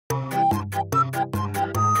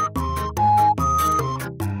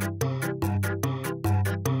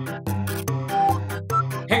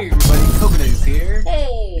here.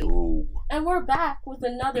 Hey! Yo. And we're back with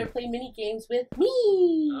another Play Mini Games with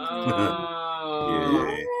me! Oh!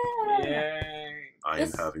 Yay. Yay! I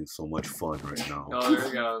am having so much fun right now. Oh, there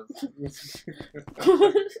we go.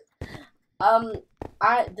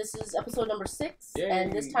 This is episode number 6, Yay.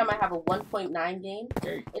 and this time I have a 1.9 game.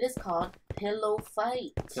 Yay. It is called Pillow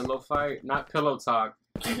Fight. Pillow fight, not pillow talk.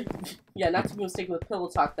 Yeah, not to be mistaken with Pillow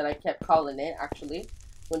Talk that I kept calling it, actually,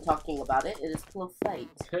 when talking about it. It is Pillow Fight.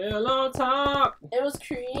 Pillow talk! It was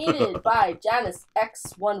created by Janice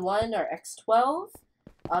X11 or X12.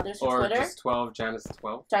 There's her Or Twitter. just 12, Janice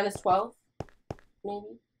 12. Janice 12, maybe?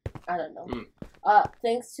 I don't know. Mm.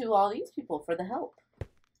 Thanks to all these people for the help.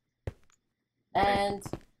 And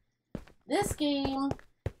this game,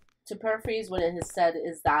 to paraphrase what it has said,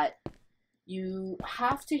 is that you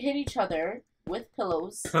have to hit each other with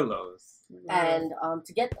pillows. Pillows. And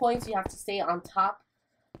to get points, you have to stay on top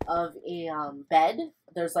of a bed.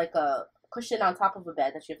 There's like a cushion on top of a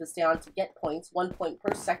bed that you have to stay on to get points, 1 point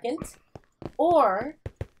per second. Or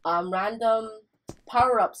random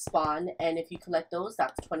power-up spawn, and if you collect those,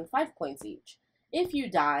 that's 25 points each. If you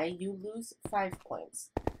die, you lose 5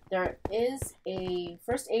 points. There is a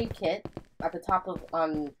first aid kit at the top of,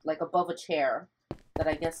 like above a chair that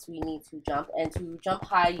I guess we need to jump. And to jump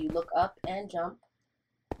high, you look up and jump.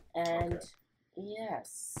 And Okay.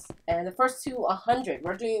 yes. And the first to 100.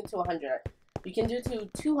 We're doing it to 100. You can do it to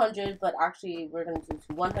 200, but actually we're going to do it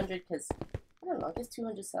to 100 because, I don't know, I guess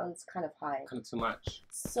 200 sounds kind of high. Kind of too much.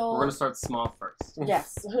 So, We're going to start small first.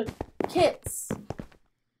 yes. Kits.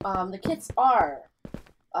 The kits are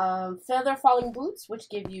feather falling boots, which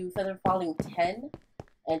give you feather falling 10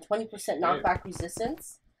 and 20% knockback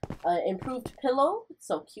resistance. Improved pillow, it's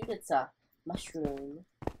so cute, it's a mushroom.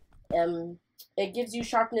 It gives you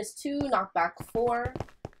sharpness 2, knockback 4,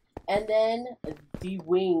 and then the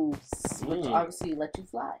wings, which obviously let you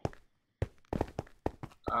fly.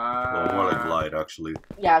 Well, more like glide, actually.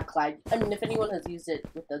 Yeah, glide. I mean, if anyone has used it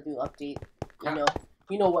with the new update,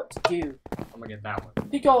 you know what to do. I'm going to get that one.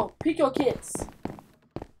 Pick your kits.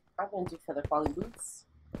 I'm gonna do feather falling boots.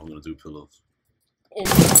 I'm gonna do pillows. In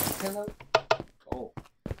pillow. Oh.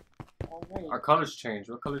 Alright. Our colors change.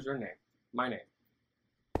 What color's your name? My name.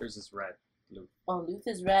 Yours is red. Blue. Oh, Luth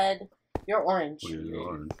is red. You're orange. What are you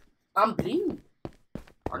on? I'm blue.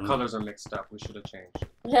 Our colors are mixed up. We should have changed.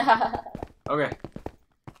 Yeah. Okay.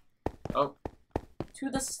 Oh. To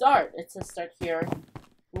the start. It says start here.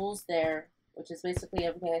 Rules there. Which is basically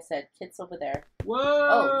everything I said. Kits over there. Whoa!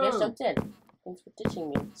 Oh, you guys jumped in. Thanks for ditching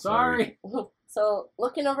me. Sorry. So,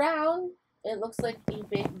 looking around, it looks like a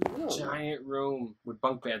big room. Giant room with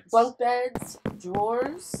bunk beds. Bunk beds,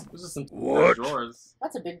 drawers. This is some What? drawers.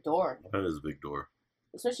 That's a big door. That is a big door.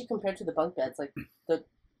 Especially compared to the bunk beds. Like, the...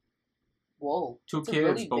 Whoa. Two It's kids,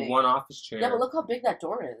 really but big. one office chair. Yeah, but look how big that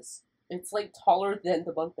door is. It's like taller than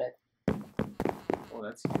the bunk bed. Oh,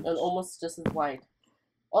 that's huge. And almost just as wide.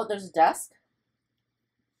 Oh, there's a desk.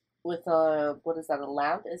 With a, what is that, a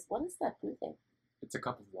lamp? What is that blue thing? It's a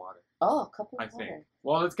cup of water, Oh, a cup of I water. think.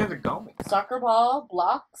 Well, let's get it going. Soccer ball,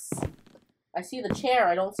 blocks. I see the chair.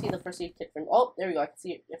 I don't see the first aid kit from. Oh, there we go. I can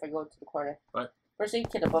see it if I go to the corner. What? First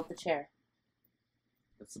aid kit above the chair.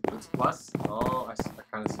 It's plus. Oh, I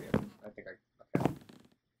kind of see it. I think I. Okay.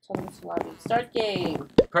 Tell them to lobby. Start game.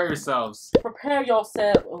 Prepare yourselves. Prepare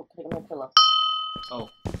yourself. Oh, take my pillow. Oh.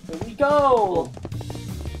 Here we go.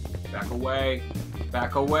 Back away.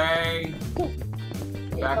 Back away. Yeah,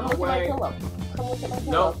 Back come look away. at my pillow. Come look at my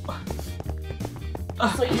pillow.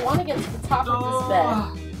 Nope. So you want to get to the top of this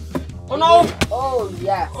bed. Oh no! Oh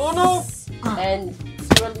yes. Oh no! And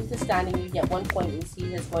see where Luth is standing, you get 1 point. You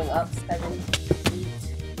see his going up, 7, 8.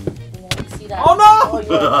 You see that? Oh no! Oh,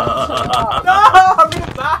 you're No! I'm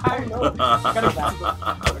gonna die! Oh, no. I gotta back up. I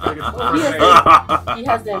gotta get the Oh, first aid. he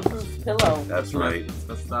has the improved pillow. That's right.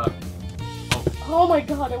 That's up. Oh my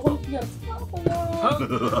god, I want to be on top of that.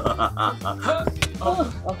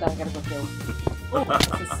 Oh god, I gotta go kill. Oh,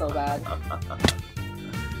 this is so bad.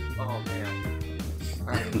 Oh man.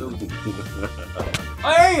 Alright, Luke.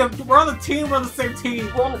 Hey! We're on the team, we're on the same team!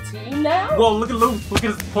 We're on the team now? Whoa, look at Luke, look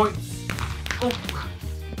at his points. Oh.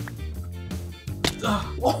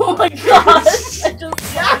 Oh my gosh! I just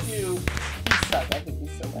saw you! You suck, I hate you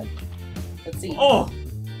so much. Let's see. Oh!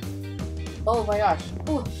 Oh my gosh.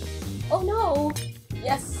 Oh, oh no!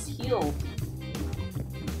 Yes, heal.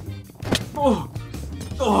 Oh!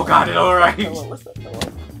 Oh, got it, alright! Pillow, what's that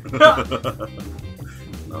pillow?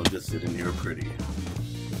 No, I'm just sitting here pretty.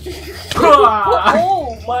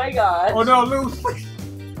 Oh my gosh! Oh no, Luke!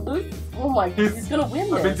 Luke? Oh my god, he's gonna win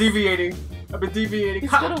this. I've been deviating. He's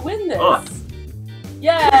He's gonna win this. Oh.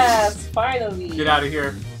 Yes, finally. Get out of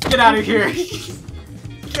here. Get out of here.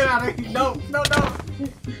 Get out of here! No! No! No!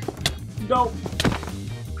 No!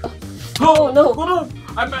 Oh no! Oh no!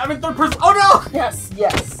 I'm in third person. Oh no! Yes,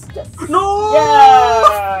 yes, yes. No!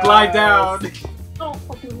 Yeah! Glide down. Oh,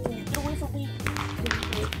 fucking me. Get away from me.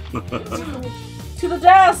 To the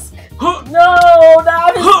desk! Huh. No!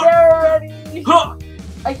 That is there already! Huh.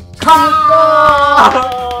 I can't.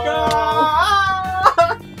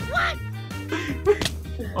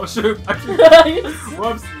 Oh shoot! Yes.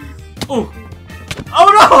 Whoops! Oh! Oh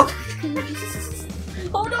no!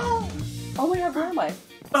 Oh no! Oh my god, where am I?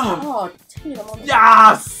 Oh, dang it, I'm on the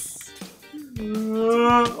Yes!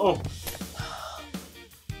 Oh.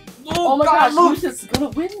 Oh my gosh, Lucius is gonna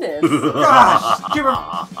win this! Gosh! Give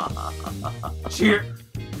her. Cheer!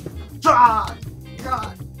 God!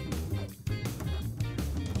 God!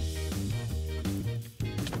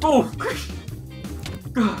 Oh!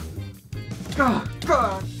 God! God!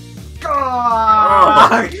 God!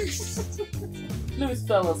 God! Lucius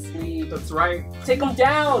fell asleep. That's right. Take him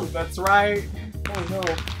down! That's right. Oh no.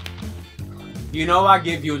 You know I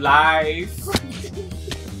give you life.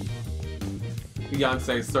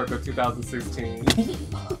 Beyonce circa 2016.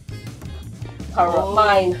 Power of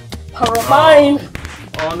mine! Power of mine!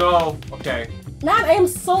 Oh no. Okay. Man, I am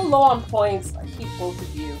so low on points. I hate both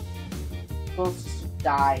of you. Both should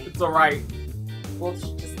die. It's alright. Both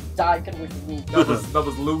should just die. Get away from me. That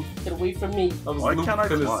was Luke. Get away from me. That was Why Luke can't I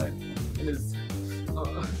in fly? his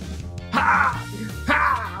ha!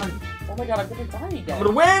 Ha! Oh my god, I'm gonna die again. I'm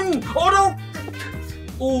gonna win! Oh no!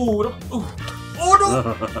 Ooh, ooh. Oh no!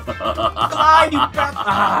 Ah, you got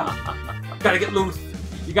gotta get loose.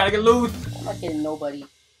 You gotta get loose. I'm not getting nobody.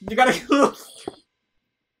 You gotta get loose.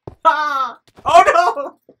 Ah! Oh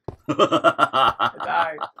no! I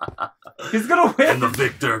died. He's gonna win. And the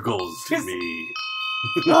victor goes to me.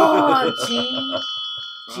 Oh, G.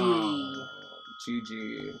 GG.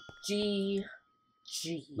 G.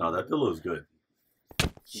 G. No, that pillow is good.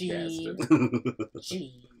 G.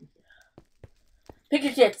 G. Pick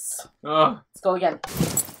your kits. Oh, Let's go again.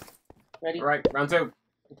 Ready? right, round two.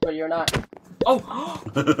 But you're not. Oh!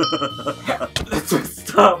 That's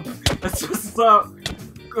messed up. That's messed up.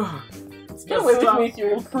 It's Get away messed with up. me with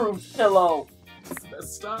your improved pillow. It's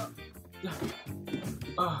messed up.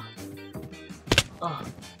 Oh. Oh.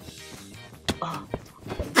 Oh.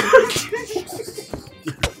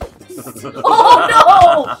 Oh no!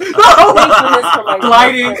 Thank goodness for my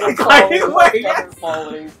Gliding away. Never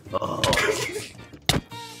falling. Oh.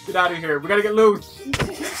 Get out of here. We gotta get loose.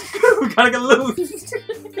 We gotta get loose.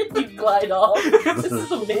 You glide off. This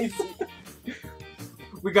is amazing.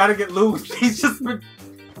 We gotta get loose. He's just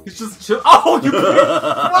chill. Oh, you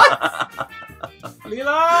what?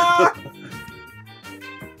 Lila!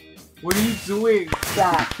 What are you doing?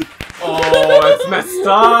 That. Oh, it's messed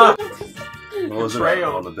up. What was it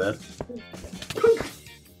Betrayal. on the bed?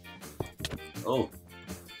 Oh.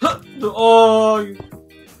 Oh,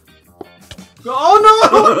 oh no!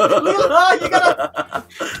 Lila, you gotta.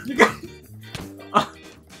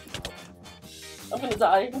 I'm gonna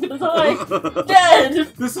die. I'm gonna die. Dead.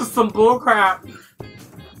 This is some bullcrap.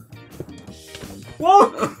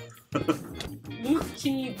 Whoa! Luke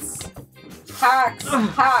cheats. Hacks.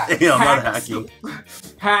 Hacks. Hey, I'm not Hacks. hacking. I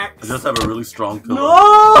Hacks. just have a really strong pillow.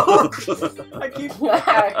 No! I keep.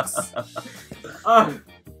 Hacks.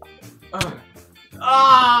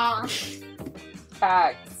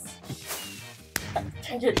 Hacks.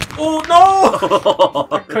 Dang it. Oh no!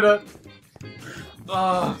 I could've.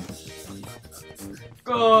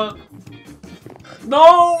 God.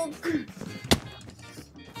 No!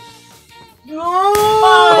 No!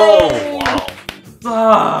 Oh,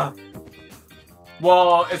 wow.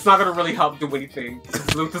 Well, it's not gonna really help do anything.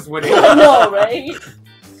 Since Luke is winning. I know, right?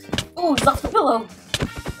 Ooh, he's off the pillow.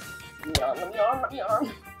 Yawn, yawn,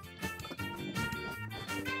 yawn.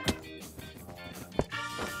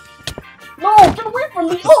 No, get away from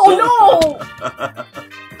me! Oh no!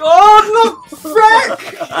 Oh no! Frick!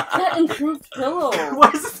 That improved pillow.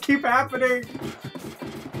 Why does this keep happening?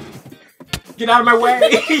 Get out of my way!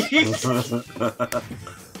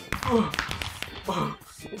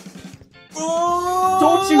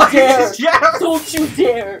 Don't you dare! Yeah! Don't you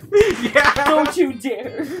dare! Yeah! Don't you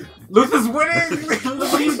dare! Luke is winning!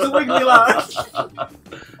 What are you doing, Lila?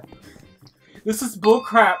 This is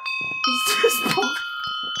bullcrap. This is bullcrap.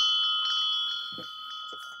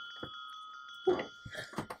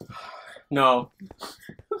 No.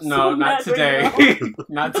 No, so not mad today. right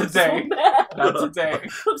Not I'm today. so mad. Not today.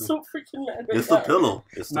 I'm so freaking mad right It's the now. pillow.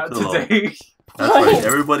 It's the Not pillow. today. That's right. Fine.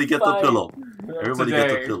 Everybody get the Fine. pillow. Everybody get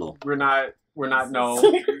the Today. pillow. We're not, no. I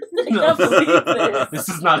can't believe this. This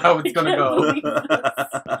is not how it's gonna go.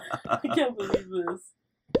 I can't believe this.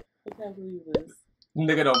 I can't believe this.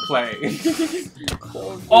 Nigga, don't play.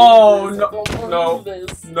 Don't Oh, do no, this. Don't no. do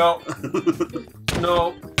this. No.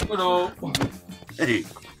 No. No. Hey.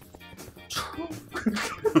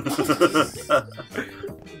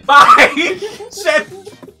 Bye! Shit!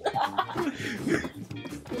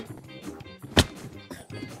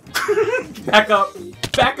 Back up!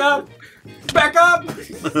 Back up! Back up!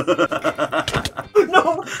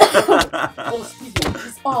 No! Oh, excuse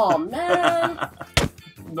me. Oh, man.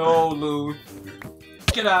 No, Lou.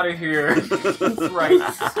 Get out of here. That's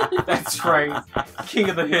right. That's right. King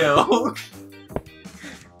of the hill.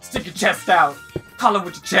 Stick your chest out. Call it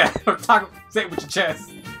with your chest. Or say it with your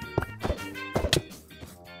chest.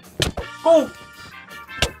 Go!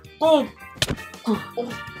 Go!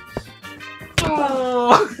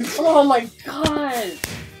 Oh, Oh my god.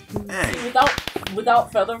 Hey.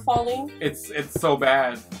 Without feather falling. it's so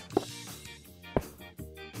bad.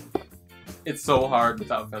 It's so hard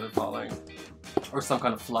without feather falling. Or some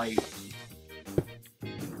kind of flight.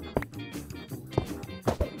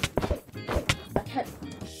 I can't.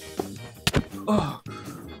 Oh,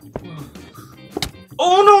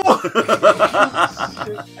 oh no!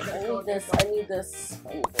 I need this. I need this.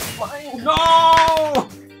 I need this. Fine. No!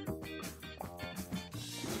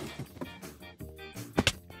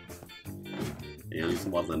 Yeah, at least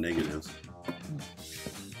about the negatives.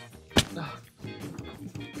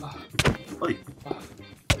 Oi.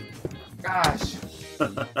 Gosh.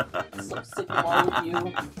 So sick of all of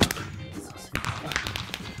you. So sick.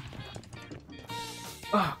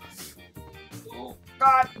 Oh,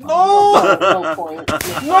 God, no! No point.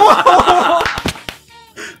 No!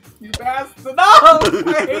 You bastard! No!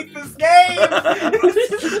 I hate this game!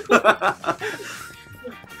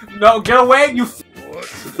 No, get away, you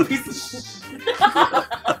piece of shit!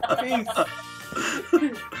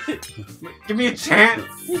 Give me a chance!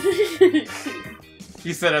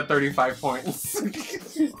 He said at 35 points.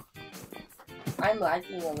 I'm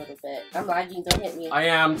lagging a little bit. I'm lagging. Don't hit me. I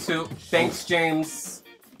am too. Thanks, James.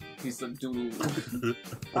 Piece of doodle.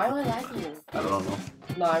 Why am I lagging? I don't know.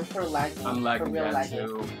 No, I'm for lagging. I'm for lagging real bad lagging.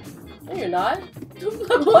 too. No, you're not.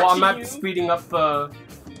 Well, I'm not speeding up the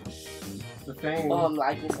thing. Oh, I'm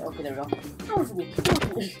lagging. Okay, there we go. Get over me. Get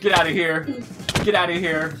over me. Get out of here. Get out of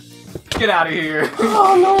here. Get out of here.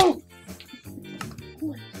 Oh no!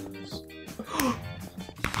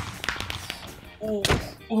 Oh,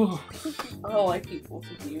 Oh. oh, I hate both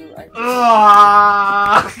of you. I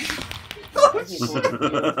Ah. hate both of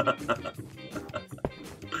you.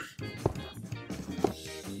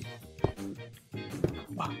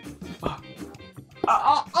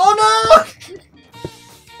 Oh no!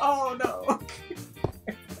 Oh no!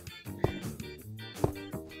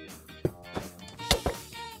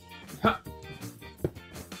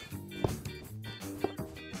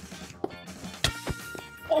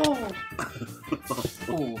 Oh!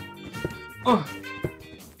 Ooh.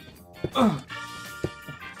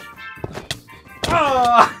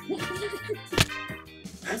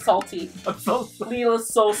 I'm salty. I'm so sorry.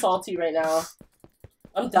 Lila's so salty right now.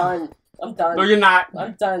 I'm done. I'm done. No, you're not.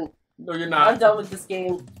 I'm done. No, you're I'm not. done with this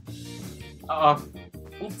game. Uh,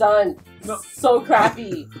 I'm done. No. So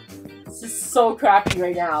crappy. This is so crappy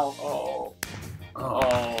right now. oh.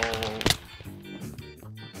 Oh.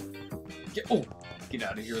 Oh. Get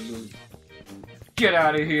out of here, Lou. Get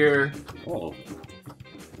out of here. Oh.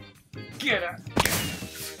 Get out.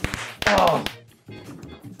 Oh.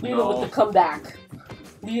 Lila No. with the comeback.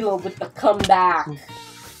 Lila with the comeback.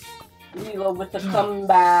 Lila with the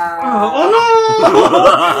comeback. Oh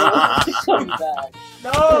Lila with the comeback.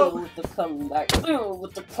 no! Lila with the comeback. Lila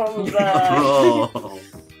with the comeback. Oh.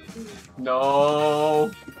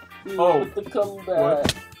 No! Lila Oh. with the comeback.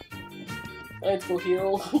 Let's go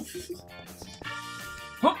heal.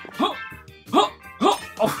 Huh, huh, huh, huh.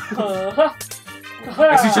 Oh. Uh-huh.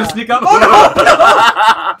 I see you sneak up. Oh no!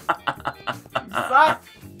 You suck.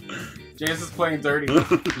 James is playing dirty.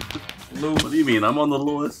 Lou. What do you mean? I'm on the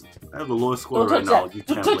lowest. I have the lowest score Don't right touch now. that. You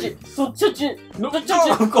Don't can't touch wait. it. Don't touch it. No, Don't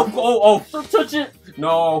touch no. it. Go, oh, Don't touch it.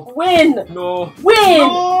 no, Win. no. Win.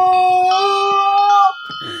 No!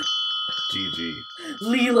 GG.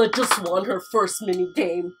 Lila just won her first mini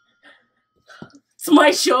game. It's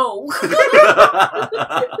my show.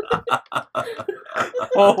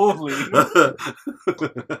 Holy.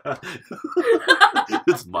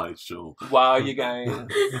 It's my show. Wow, you guys.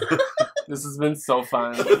 This has been so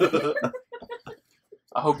fun.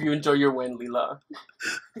 I hope you enjoy your win, Lila.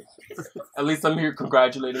 At least I'm here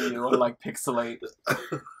congratulating you, unlike Pixelate.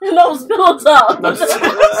 That was Pillow Talk. No, just-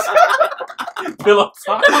 Pillow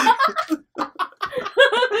talk.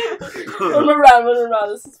 Run around.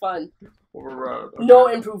 This is fun. Okay. No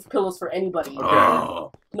improved pillows for anybody.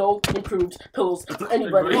 Oh. No improved pillows for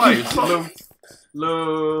anybody. Why?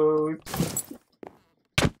 Loot.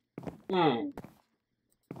 You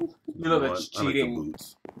know that's I like the cheating.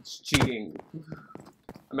 boots. It's cheating.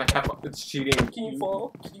 I'm at half. It's cheating. Can you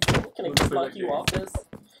fall? Can you fall? Can I just knock you off this?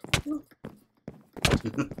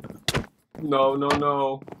 No, no,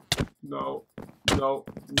 no. No. No.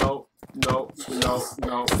 No. No. No. No.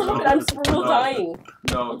 Stop it, I'm for real dying.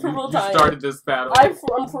 No, I'm for real you dying. started this battle. I'm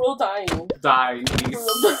for real dying. Die, For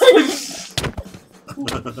please.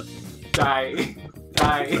 real dying.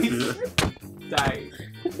 Die. Die. Die.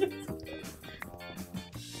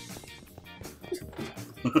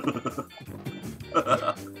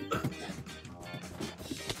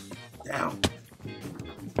 Down.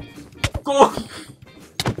 Go.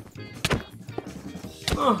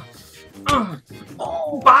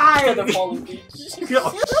 Oh, Bye. feather falling beach.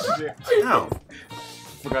 Oh, shit. Down.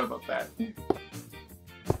 Forgot about that.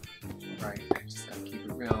 Right, I just gotta keep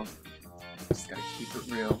it real. Just gotta keep it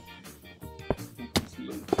real.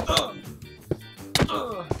 Oh!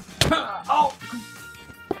 Oh!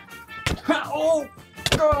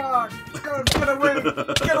 God! God, get away!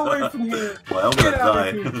 Get away from here! Well, I'm Get gonna out die.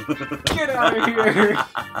 of here! Get out of here!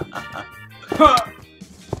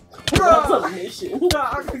 That's a mission.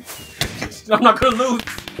 I'm not gonna lose!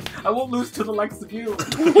 I won't lose to the likes of you!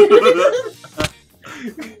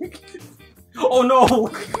 Oh no!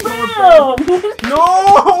 Damn!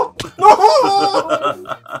 No! No!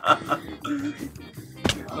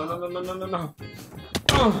 No, no, no, no, no, no, no.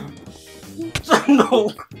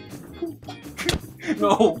 No!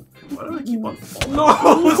 No! Why do I keep on? No!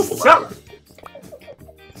 Stop!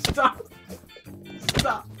 Stop!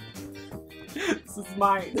 Stop! This is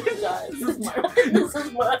mine. Guys, This is mine. this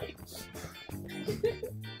is mine.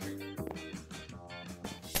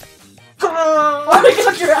 Oh my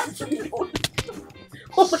god, you're after me.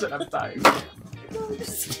 Oh my Shit, I'm dying. god, you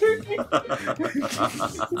scared me.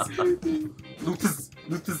 Luthus,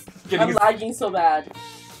 getting I'm his... lagging so bad.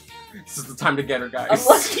 This is the time to get her, guys. I'm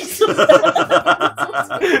lagging so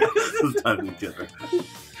bad. It's time to get her.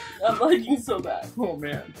 I'm lagging so bad. Oh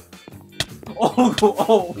man.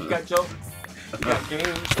 Oh, you got jokes. You got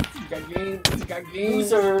games. You got games. You got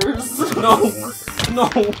games. Losers. No. No.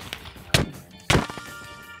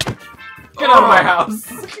 Get out of my house.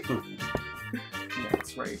 Yeah,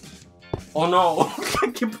 that's right. Oh no.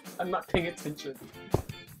 I'm not paying attention.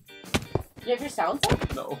 You have your sounds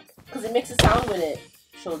up? No. Because it makes a sound when it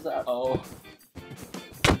shows up. Oh.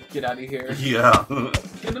 Get out of here. Yeah. No,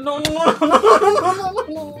 no, no, no, no, no, no, no,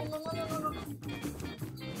 no, no, no, no.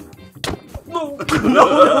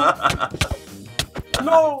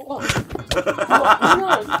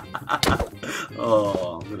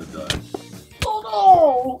 Oh, I'm gonna die. Oh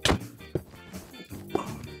no!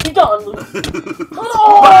 Be gone! Oh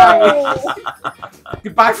no!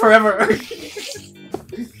 Goodbye forever.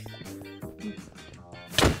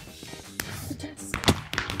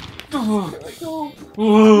 Go!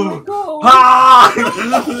 Ooh. Go! Ah!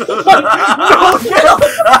 No, get up!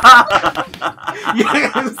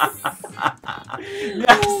 Yes!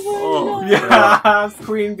 Yes! Oh Yes,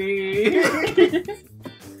 Queen Bee!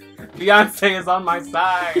 Beyonce is on my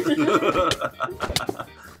side!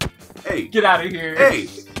 Hey! Get out of here! Hey! I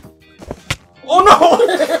Oh no!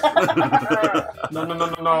 No, no, no,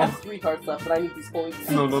 no, no. have 3 hearts left, but I need these points.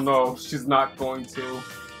 No, no, no. She's not going to.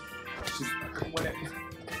 She's not going to win it.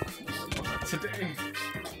 Today.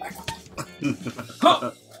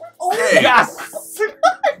 Huh. Oh, Hey. Yes!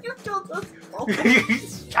 you killed us! Oh.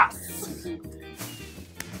 Yes!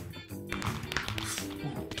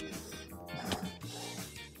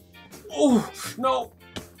 Oh, no!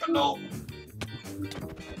 No!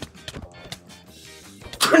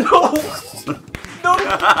 No! No! No!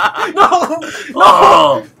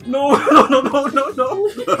 Oh! No! No! No! No! No! No!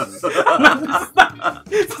 This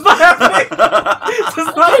is not happening! This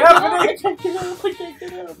is not happening! I can't get up! I can't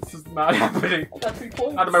get up! This is not happening! I got 3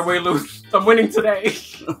 points. Out of my way, Luce! I'm winning today!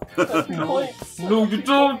 I got 3 No. points. No, you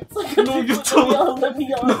don't! I got No, 3 you points. don't. Let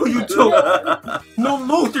me on. No, you Let me don't. on. No,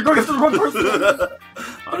 Luke! You're going after the wrong person!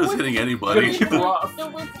 I'm just hitting You anybody. gotta keep her off. No,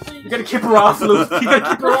 wait, please. You gotta keep her off, Luke! You gotta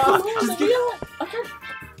keep her off! No, Just let get... me on. I can't.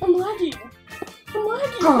 I'm lagging. I'm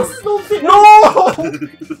lagging. God. This is no fair. No!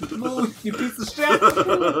 Luke, you piece of shit!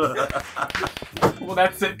 Well,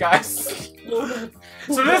 that's it, guys. Lower bed.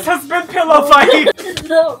 So this has been Pillow Fight!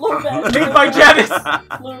 No, lower bed. Made by Janice!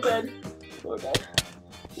 Lower bed. Lower bed.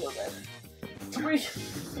 Lower bed. 3.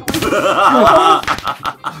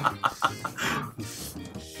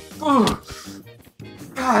 Oh,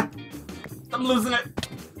 God! I'm losing it!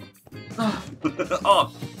 Oh!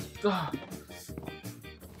 Oh,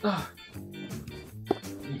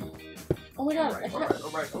 Oh my my god, I Alright,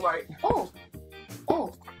 can't. alright. Oh.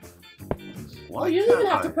 Oh. Why Oh, you don't even can't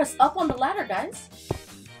have to I? press up on the ladder, guys.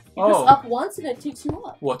 You Oh. press up once and it takes you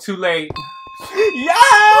up. Well, too late. Yeah!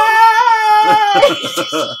 I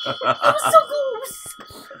was so close.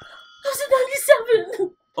 I was at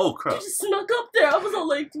 97. Oh You crap! just snuck up there. I was all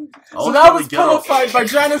like, I So was that trying was to get pillow up. fight by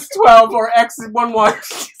Janice 12 or X11.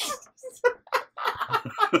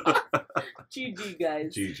 GG,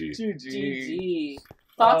 guys. GG. GG.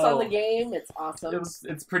 Thoughts on Oh. the game? It's awesome.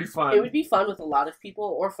 It's pretty fun. It would be fun with a lot of people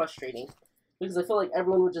or frustrating because I feel like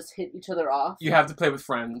everyone would just hit each other off. You have to play with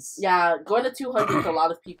friends. Yeah, going to 200 with a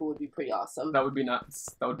lot of people would be pretty awesome. That would be nuts.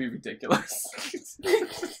 That would be ridiculous.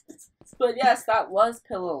 But yes, that was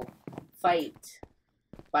Pillow Fight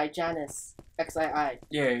by Janice XII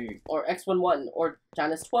Yay. or X11 or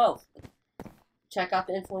Janice 12. Check out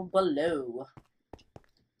the info below.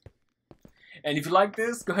 And if you like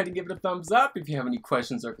this, go ahead and give it a thumbs up. If you have any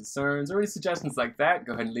questions or concerns or any suggestions like that,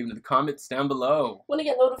 go ahead and leave it in the comments down below. Want to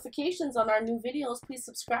get notifications on our new videos, please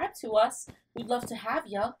subscribe to us. We'd love to have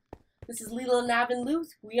ya. This is Lila, Nav, and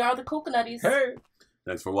Luth. We are the Coconutties. Hey!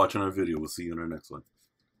 Thanks for watching our video. We'll see you in our next one.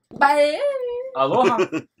 Bye! Aloha!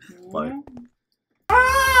 Bye.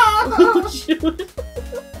 Oh, shoot.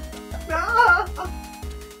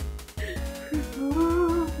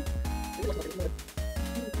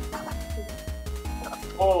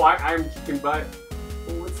 Oh, I'm kicking butt.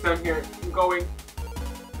 Oh, it's down here. I'm going.